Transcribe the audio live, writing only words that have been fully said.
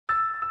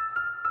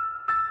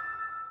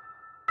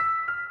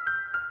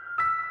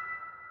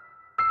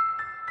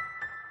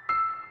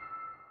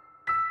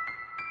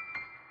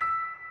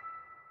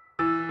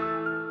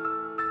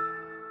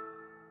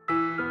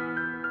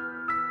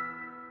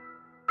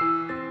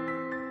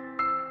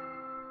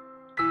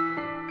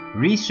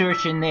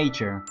Research in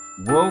nature,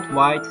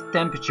 worldwide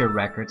temperature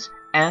records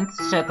and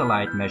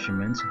satellite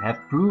measurements have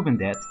proven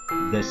that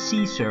the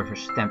sea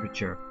surface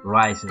temperature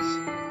rises,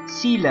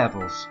 sea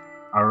levels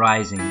are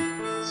rising,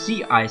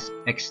 sea ice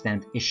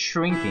extent is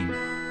shrinking,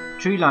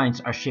 tree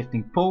lines are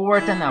shifting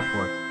poleward and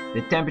upward,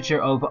 the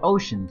temperature over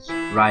oceans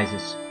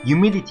rises,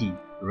 humidity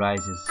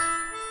rises,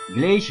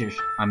 glaciers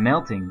are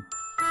melting,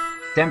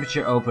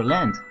 temperature over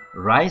land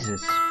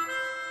rises,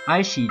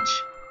 ice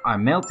sheets are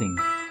melting,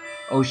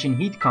 ocean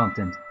heat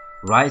content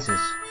rises,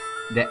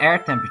 the air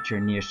temperature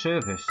near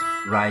surface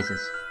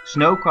rises,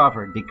 snow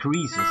cover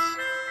decreases,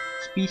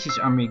 species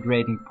are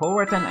migrating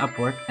poleward and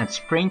upward, and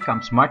spring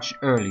comes much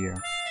earlier.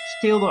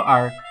 Still there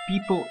are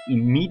people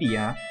in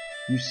media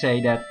who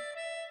say that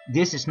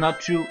this is not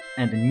true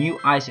and a new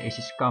ice age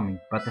is coming,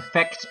 but the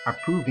facts are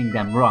proving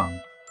them wrong.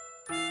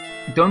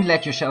 Don't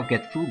let yourself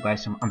get fooled by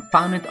some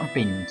unfounded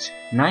opinions.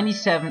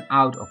 97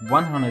 out of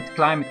 100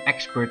 climate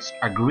experts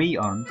agree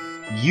on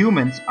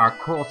humans are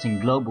causing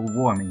global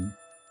warming.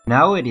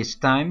 Now it is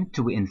time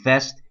to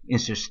invest in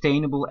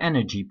sustainable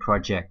energy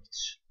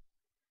projects.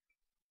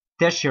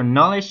 Test your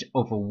knowledge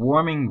of a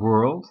warming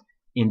world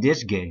in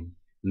this game.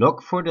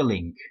 Look for the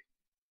link.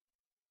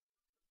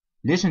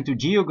 Listen to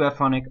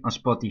Geographonic on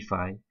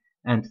Spotify,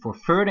 and for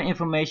further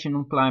information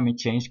on climate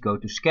change go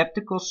to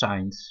Skeptical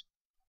Science.